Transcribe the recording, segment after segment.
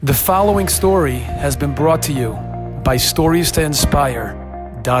The following story has been brought to you by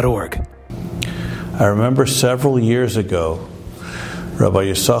StoriesToInspire.org. I remember several years ago, Rabbi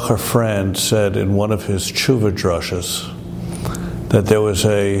Yisachar Friend said in one of his tshuva drushes that there was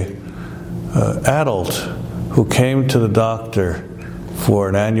a adult who came to the doctor for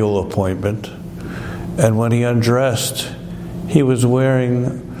an annual appointment, and when he undressed, he was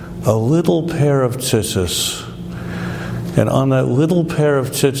wearing a little pair of tzitzis. And on that little pair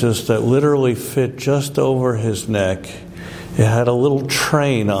of tzitzis that literally fit just over his neck, it had a little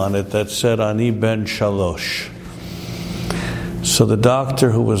train on it that said Ani Ben Shalosh. So the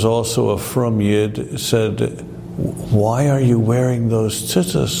doctor, who was also a frum Yid, said, "Why are you wearing those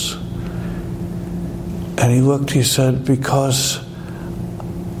tzitzis?" And he said, "Because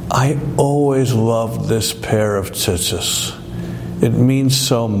I always loved this pair of tzitzis. It means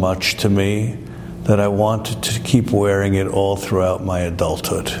so much to me that I wanted to keep wearing it all throughout my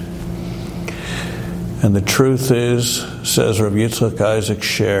adulthood." And the truth is, says Rav Yitzchak Isaac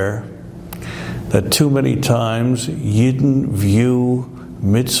Sher, that too many times Yidden view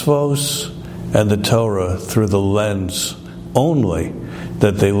mitzvos and the Torah through the lens only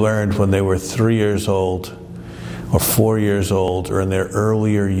that they learned when they were 3 years old or 4 years old or in their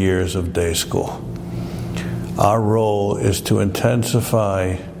earlier years of day school. Our role is to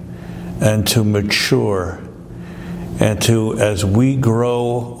intensify and to mature, and to, as we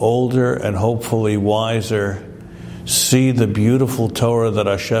grow older and hopefully wiser, see the beautiful Torah that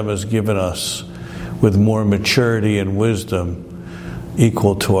Hashem has given us with more maturity and wisdom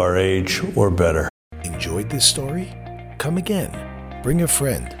equal to our age or better. Enjoyed this story? Come again. Bring a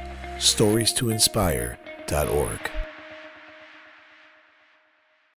friend. StoriesToInspire.org